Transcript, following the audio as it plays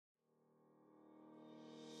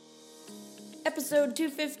episode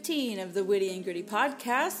 215 of the Witty and Gritty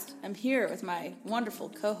podcast. I'm here with my wonderful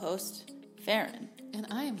co-host, Farron. And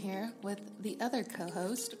I am here with the other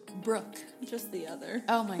co-host, Brooke. Just the other.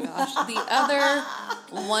 Oh my gosh, the other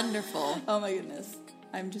wonderful. Oh my goodness.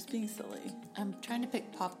 I'm just being silly. I'm trying to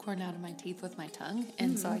pick popcorn out of my teeth with my tongue,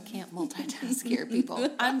 and so I can't multitask here, people.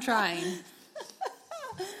 I'm trying.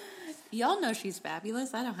 Y'all know she's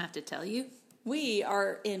fabulous. I don't have to tell you. We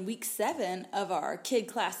are in week 7 of our Kid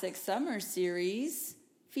Classic Summer Series,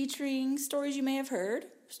 featuring stories you may have heard,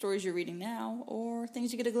 stories you're reading now, or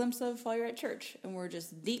things you get a glimpse of while you're at church. And we're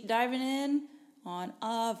just deep diving in on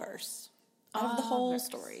a verse of the whole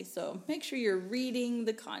story. So make sure you're reading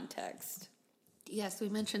the context. Yes, we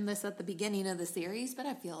mentioned this at the beginning of the series, but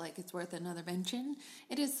I feel like it's worth another mention.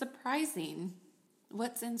 It is surprising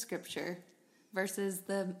what's in Scripture versus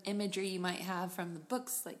the imagery you might have from the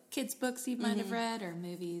books, like kids' books you might have read, or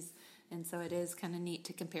movies. And so it is kind of neat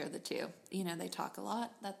to compare the two. You know, they talk a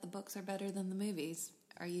lot that the books are better than the movies.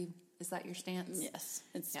 Is that your stance? Yes,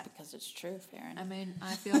 it's because it's true, Farron. I mean,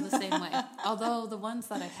 I feel the same way. Although the ones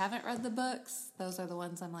that I haven't read the books, those are the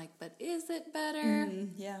ones I'm like, but is it better?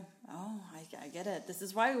 Yeah. Oh, I get it. This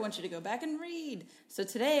is why we want you to go back and read. So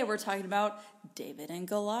today we're talking about David and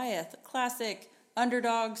Goliath, classic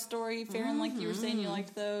underdog story. Farron, like you were saying, you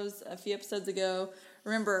liked those a few episodes ago.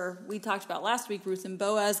 Remember, we talked about last week, Ruth and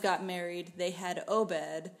Boaz got married. They had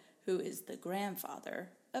Obed, who is the grandfather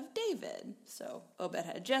of David. So Obed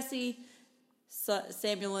had Jesse,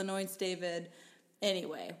 Samuel anoints David.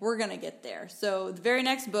 Anyway, we're going to get there. So the very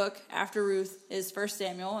next book after Ruth is 1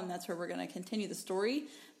 Samuel, and that's where we're going to continue the story.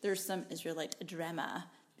 There's some Israelite drama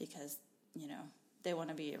because, you know, they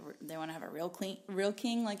want to have a real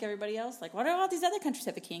king like everybody else. Like, why do all these other countries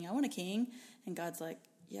have a king? I want a king. And God's like,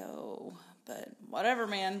 yo, but whatever,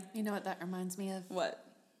 man. You know what that reminds me of? What?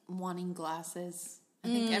 Wanting glasses. I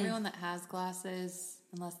think everyone that has glasses,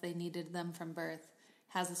 unless they needed them from birth,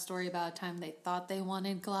 has a story about a time they thought they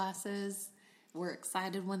wanted glasses, were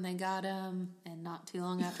excited when they got them, and not too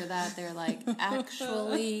long after that, they're like,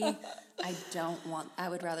 actually, I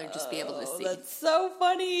would rather just be able to see. That's so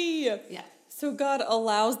funny. Yeah. So God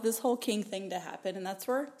allows this whole king thing to happen, and that's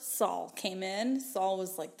where Saul came in. Saul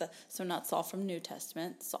was like so not Saul from New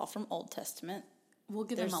Testament, Saul from Old Testament. We'll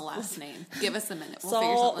give him a last name. Give us a minute. We'll Saul,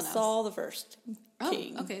 figure something else. Saul the first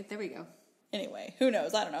king. Oh, okay, there we go. Anyway, who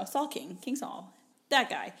knows? I don't know. King Saul. That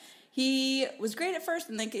guy. He was great at first,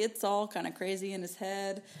 and then it's all kind of crazy in his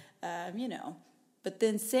head, you know. But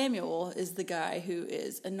then Samuel is the guy who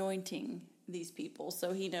is anointing these people.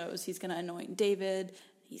 So he knows he's going to anoint David.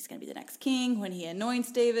 He's going to be the next king. When he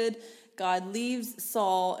anoints David, God leaves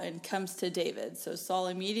Saul and comes to David. So Saul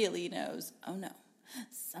immediately knows, oh no,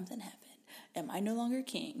 something happened. Am I no longer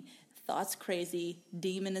king? Thoughts crazy.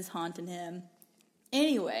 Demon is haunting him.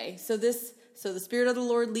 Anyway, so the Spirit of the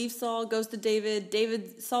Lord leaves Saul, goes to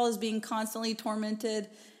David. Saul is being constantly tormented.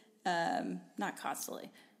 Not constantly.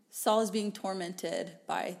 Saul is being tormented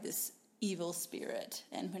by this evil spirit.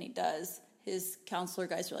 And when he does, his counselor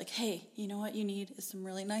guys are like, hey, you know what you need is some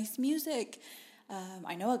really nice music.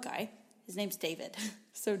 I know a guy. His name's David.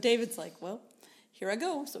 So David's like, well, here I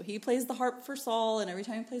go. So he plays the harp for Saul, and every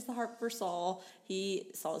time he plays the harp for Saul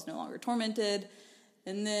is no longer tormented.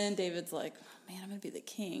 And then David's like, man, I'm going to be the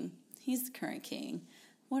king. He's the current king.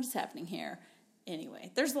 What is happening here?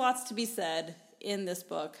 Anyway, there's lots to be said in this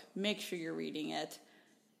book. Make sure you're reading it.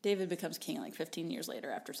 David becomes king like 15 years later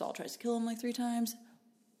after Saul tries to kill him like 3 times.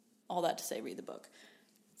 All that to say, read the book.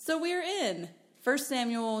 So we're in 1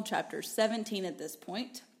 Samuel chapter 17 at this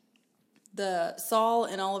point. The Saul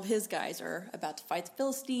and all of his guys are about to fight the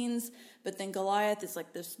Philistines, but then Goliath is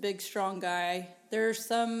like this big, strong guy. There are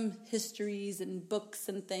some histories and books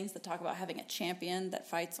and things that talk about having a champion that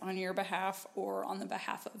fights on your behalf or on the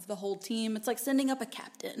behalf of the whole team. It's like sending up a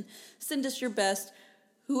captain. Send us your best.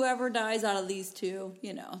 Whoever dies out of these two,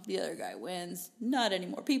 you know, the other guy wins. Not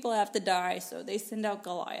anymore. People have to die, so they send out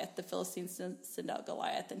Goliath. The Philistines send out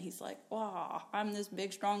Goliath, and he's like, wow, I'm this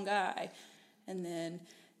big, strong guy. And then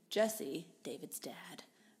Jesse, David's dad.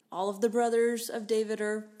 All of the brothers of David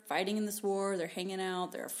are fighting in this war. They're hanging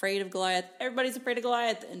out. They're afraid of Goliath. Everybody's afraid of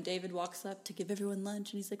Goliath. And David walks up to give everyone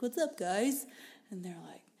lunch. And he's like, what's up, guys? And they're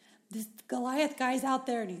like, this Goliath guy's out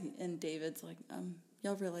there. And David's like,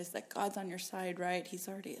 y'all realize that God's on your side, right? He's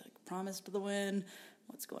already promised the win.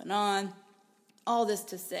 What's going on? All this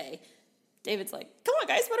to say, David's like, come on,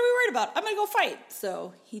 guys. What are we worried about? I'm going to go fight.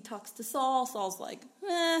 So he talks to Saul. Saul's like,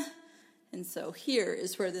 And so here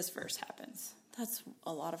is where this verse happens. That's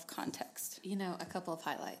a lot of context. You know, a couple of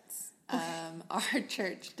highlights. Our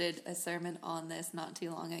church did a sermon on this not too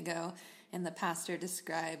long ago, and the pastor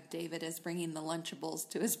described David as bringing the Lunchables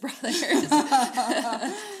to his brothers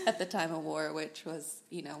at the time of war, which was,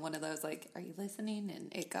 one of those like, are you listening?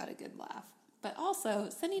 And it got a good laugh. But also,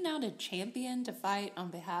 sending out a champion to fight on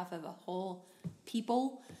behalf of a whole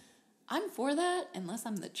people, I'm for that unless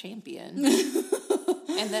I'm the champion.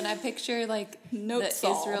 And then I picture like the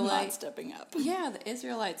Saul not stepping up. Yeah, the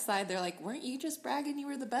Israelite side, they're like, weren't you just bragging you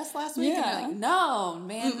were the best last week? Yeah. And you're like, no,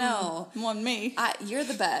 man, no. On me. You're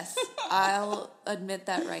the best. I'll admit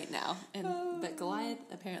that right now. But Goliath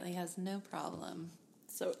apparently has no problem.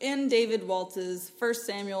 So in David Waltz's 1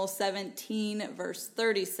 Samuel 17, verse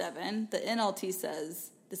 37, the NLT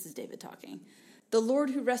says, this is David talking, "The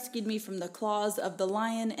Lord who rescued me from the claws of the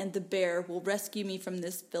lion and the bear will rescue me from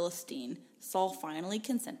this Philistine." Saul finally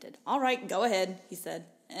consented. "All right, go ahead," he said,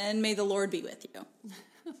 "and may the Lord be with you."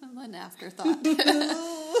 An afterthought.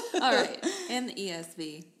 All right, in the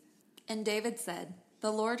ESV. "And David said,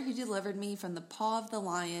 'The Lord who delivered me from the paw of the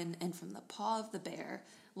lion and from the paw of the bear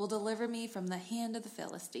will deliver me from the hand of the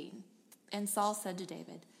Philistine.' And Saul said to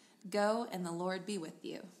David, 'Go, and the Lord be with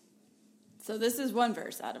you.'" So this is one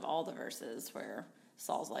verse out of all the verses where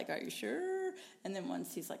Saul's like, "Are you sure?" And then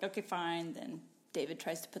once he's like, "Okay, fine," then David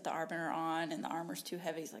tries to put the armor on, and the armor's too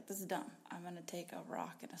heavy. He's like, "This is dumb. I'm going to take a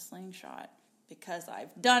rock and a slingshot because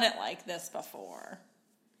I've done it like this before."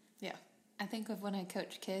 Yeah. I think of when I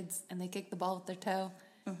coach kids and they kick the ball with their toe,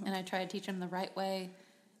 and I try to teach them the right way,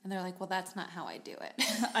 and they're like, "Well, that's not how I do it."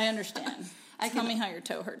 I understand. Tell me how your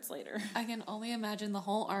toe hurts later. I can only imagine the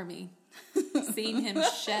whole army seeing him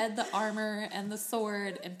shed the armor and the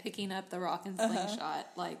sword and picking up the rock and slingshot.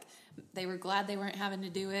 Like, they were glad they weren't having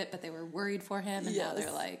to do it, but they were worried for him, and now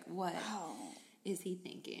they're like, what is he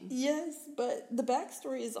thinking? Yes, but the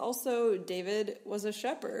backstory is also David was a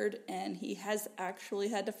shepherd, and he has actually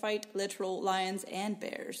had to fight literal lions and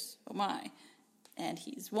bears. Oh my. And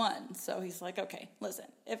he's won. So he's like, okay, listen,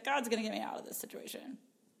 if God's going to get me out of this situation,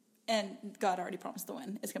 and God already promised the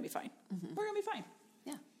win, it's going to be fine. We're going to be fine.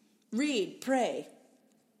 Yeah. Read, pray.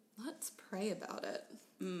 Let's pray about it.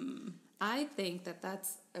 I think that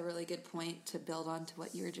that's a really good point to build on to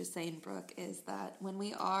what you were just saying, Brooke, is that when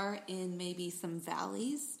we are in maybe some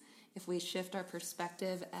valleys, if we shift our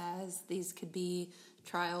perspective as these could be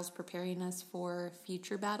trials preparing us for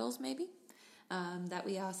future battles maybe, that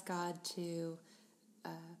we ask God to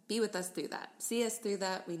be with us through that. See us through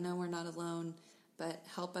that. We know we're not alone, but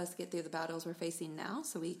help us get through the battles we're facing now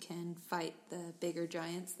so we can fight the bigger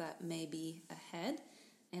giants that may be ahead.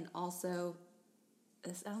 And also,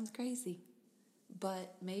 this sounds crazy,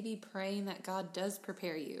 but maybe praying that God does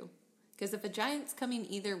prepare you. Because if a giant's coming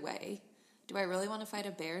either way, do I really want to fight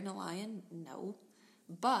a bear and a lion? No.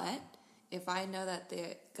 But if I know that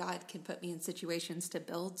God can put me in situations to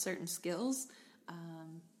build certain skills,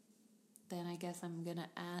 then I guess I'm going to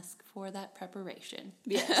ask for that preparation.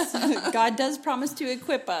 Yes. God does promise to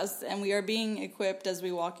equip us, and we are being equipped as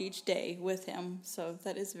we walk each day with him. So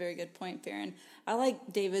that is a very good point, Farron. I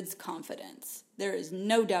like David's confidence. There is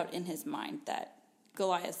no doubt in his mind that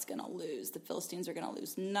Goliath's going to lose. The Philistines are going to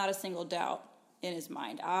lose. Not a single doubt in his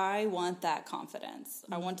mind. I want that confidence.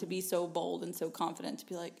 I want to be so bold and so confident to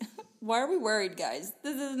be like, why are we worried, guys?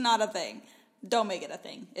 This is not a thing. Don't make it a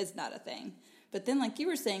thing. It's not a thing. But then, like you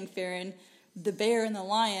were saying, Farron, the bear and the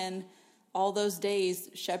lion, all those days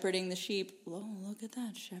shepherding the sheep. Oh, look at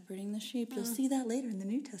that, shepherding the sheep. You'll see that later in the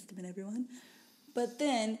New Testament, everyone. But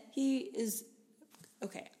then he is,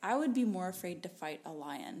 okay, I would be more afraid to fight a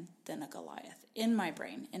lion than a Goliath in my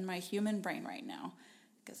brain, in my human brain right now.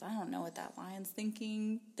 Because I don't know what that lion's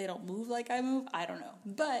thinking. They don't move like I move. I don't know.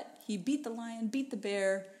 But he beat the lion, beat the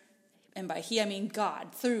bear. And by he, I mean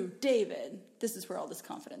God, through David. This is where all this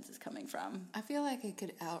confidence is coming from. I feel like I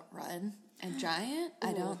could outrun a giant. Ooh.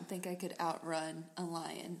 I don't think I could outrun a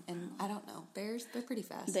lion. And I don't know. Bears, they're pretty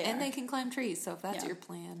fast. They can climb trees. So if that's your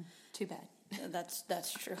plan, too bad.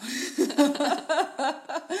 That's true.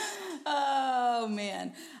 Oh,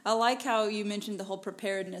 man. I like how you mentioned the whole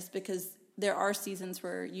preparedness, because there are seasons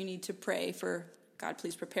where you need to pray for, God,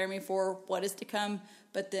 please prepare me for what is to come.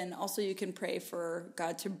 But then also you can pray for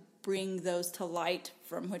God to bring those to light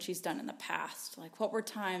from which he's done in the past. Like, what were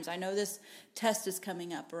times? I know this test is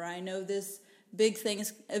coming up, or I know this big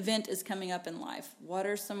event is coming up in life. What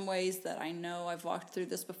are some ways that I know I've walked through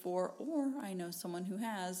this before, or I know someone who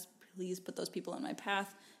has? Please put those people in my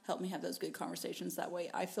path. Help me have those good conversations. That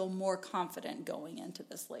way I feel more confident going into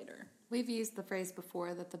this later. We've used the phrase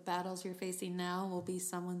before that the battles you're facing now will be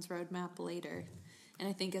someone's roadmap later. And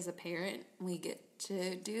I think as a parent, we get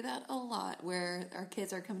to do that a lot, where our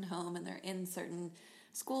kids are coming home and they're in certain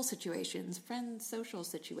school situations, friend social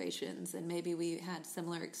situations, and maybe we had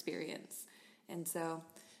similar experience. And so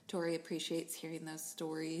Tori appreciates hearing those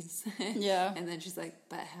stories. Yeah. And then she's like,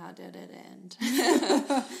 but how did it end?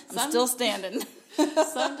 I'm still standing.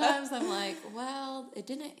 Sometimes I'm like, well, it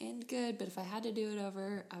didn't end good, but if I had to do it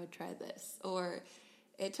over, I would try this. Or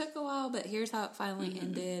it took a while, but here's how it finally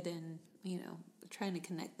ended. And, trying to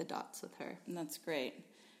connect the dots with her. And that's great.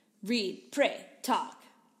 Read, pray, talk.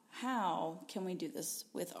 How can we do this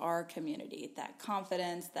with our community? That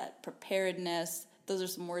confidence, that preparedness, those are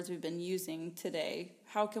some words we've been using today.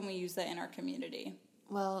 How can we use that in our community?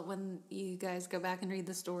 Well, when you guys go back and read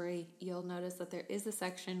the story, you'll notice that there is a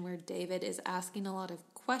section where David is asking a lot of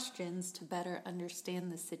questions to better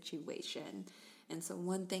understand the situation. And so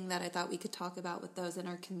one thing that I thought we could talk about with those in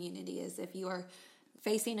our community is if you are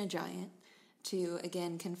facing a giant, to,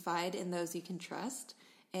 again, confide in those you can trust,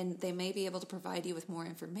 and they may be able to provide you with more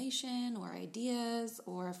information or ideas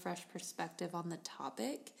or a fresh perspective on the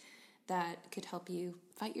topic that could help you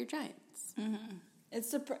fight your giants. Mm-hmm.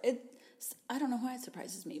 I don't know why it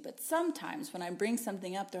surprises me, but sometimes when I bring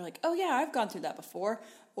something up, they're like, oh yeah, I've gone through that before,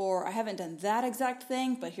 or I haven't done that exact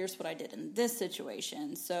thing, but here's what I did in this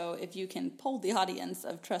situation. So if you can poll the audience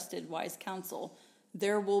of trusted, wise counsel,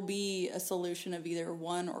 there will be a solution of either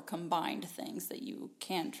one or combined things that you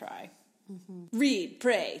can try. Mm-hmm. Read,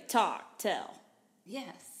 pray, talk, tell.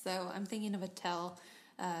 Yes, so I'm thinking of a tell.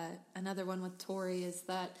 Another one with Tori is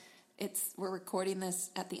that we're recording this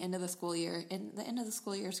at the end of the school year, and the end of the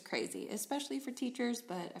school year is crazy, especially for teachers,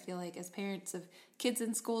 but I feel like as parents of kids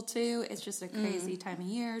in school too, it's just a crazy time of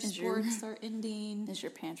year. Sports are ending. Is your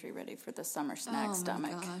pantry ready for the summer snack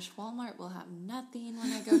stomach? Oh my gosh, Walmart will have nothing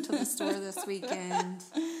when I go to the store this weekend.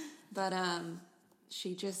 But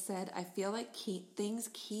she just said, I feel like things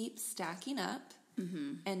keep stacking up,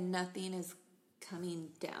 and nothing is coming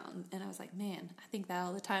down. And I was like, man, I think that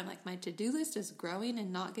all the time. Like, my to-do list is growing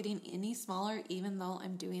and not getting any smaller, even though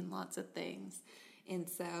I'm doing lots of things. And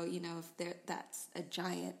so, if that's a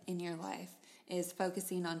giant in your life, is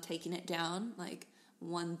focusing on taking it down, like,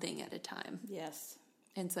 one thing at a time. Yes.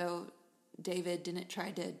 And so David didn't try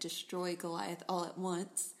to destroy Goliath all at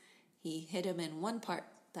once. He hit him in one part,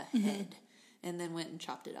 the head, and then went and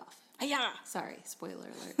chopped it off. Yeah. Sorry, spoiler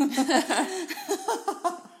alert.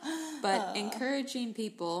 But encouraging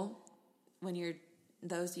people,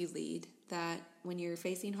 those you lead, that when you're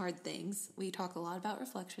facing hard things, we talk a lot about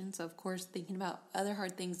reflection. So, of course, thinking about other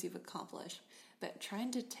hard things you've accomplished, but trying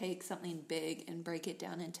to take something big and break it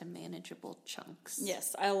down into manageable chunks.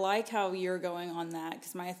 Yes, I like how you're going on that,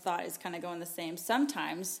 because my thought is kind of going the same.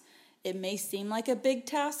 Sometimes it may seem like a big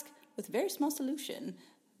task with a very small solution.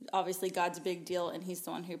 Obviously, God's a big deal, and he's the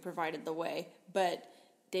one who provided the way. But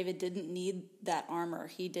David didn't need that armor.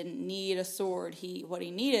 He didn't need a sword. What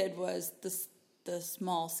he needed was the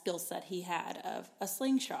small skill set he had of a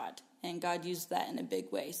slingshot, and God used that in a big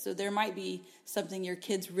way. So there might be something your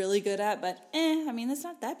kid's really good at, but it's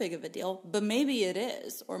not that big of a deal. But maybe it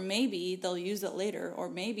is, or maybe they'll use it later, or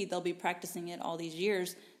maybe they'll be practicing it all these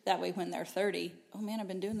years. That way when they're 30, oh man, I've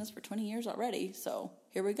been doing this for 20 years already, so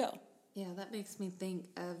here we go. Yeah, that makes me think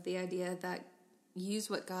of the idea that use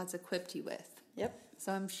what God's equipped you with. Yep.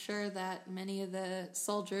 So I'm sure that many of the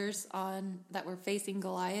soldiers that were facing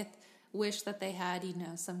Goliath wish that they had,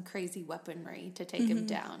 some crazy weaponry to take him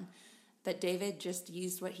down. But David just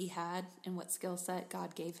used what he had and what skill set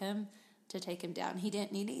God gave him to take him down. He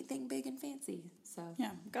didn't need anything big and fancy. So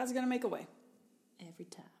yeah, God's going to make a way. Every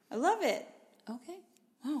time. I love it. Okay.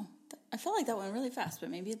 Wow. I felt like that went really fast, but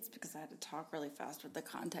maybe it's because I had to talk really fast with the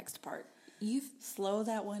context part. Slow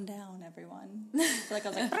that one down, everyone. I feel like I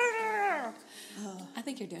was like, I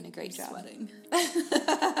think you're doing a great job. Sweating.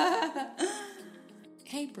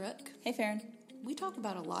 Hey, Brooke. Hey, Farron. We talk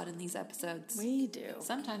about a lot in these episodes. We do.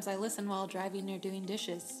 Sometimes I listen while driving or doing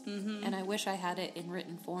dishes, and I wish I had it in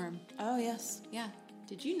written form. Oh, yes. Yeah.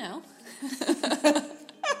 Did you know?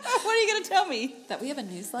 What are you going to tell me? That we have a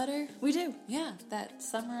newsletter? We do. Yeah, that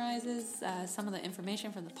summarizes some of the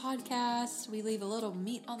information from the podcast. We leave a little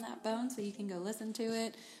meat on that bone so you can go listen to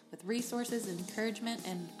it with resources and encouragement,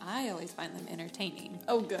 and I always find them entertaining.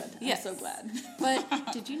 Oh, good. Yes. I'm so glad.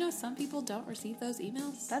 But did you know some people don't receive those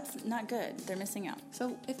emails? That's not good. They're missing out.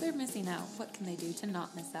 So if they're missing out, what can they do to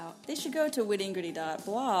not miss out? They should go to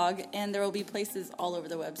wittyandgritty.blog, and there will be places all over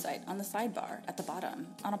the website on the sidebar at the bottom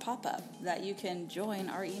on a pop-up that you can join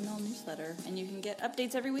our email newsletter, and you can get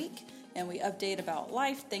updates every week, and we update about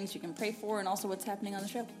life, things you can pray for, and also what's happening on the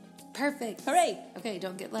show. Perfect. Hooray. Okay,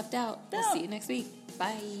 don't get left out. No. We'll see you next week.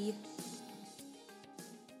 Bye.